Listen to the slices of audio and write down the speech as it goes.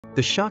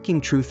The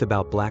shocking truth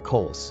about black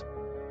holes.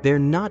 They're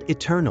not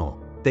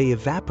eternal, they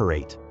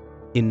evaporate.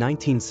 In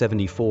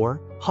 1974,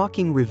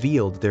 Hawking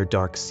revealed their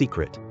dark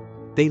secret.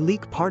 They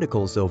leak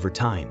particles over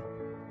time.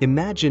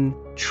 Imagine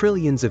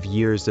trillions of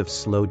years of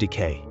slow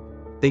decay.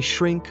 They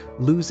shrink,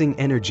 losing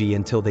energy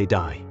until they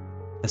die.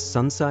 A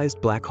sun-sized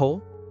black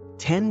hole?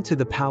 10 to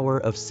the power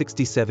of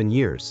 67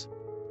 years.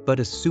 But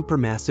a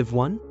supermassive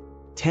one?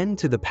 10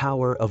 to the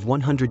power of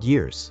 100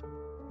 years.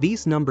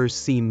 These numbers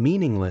seem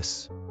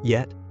meaningless,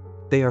 yet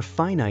they are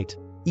finite.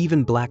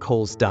 Even black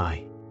holes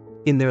die.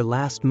 In their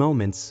last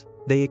moments,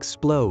 they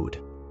explode.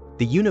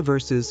 The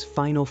universe's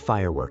final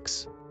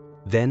fireworks.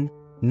 Then,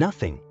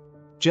 nothing.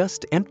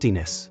 Just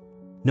emptiness.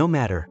 No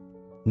matter,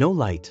 no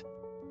light,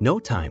 no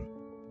time.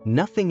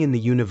 Nothing in the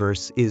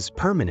universe is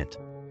permanent.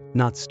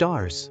 Not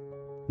stars,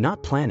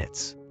 not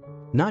planets,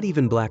 not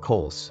even black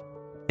holes.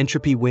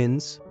 Entropy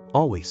wins,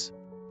 always.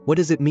 What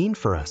does it mean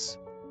for us?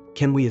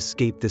 Can we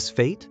escape this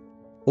fate?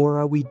 Or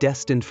are we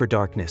destined for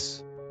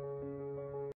darkness?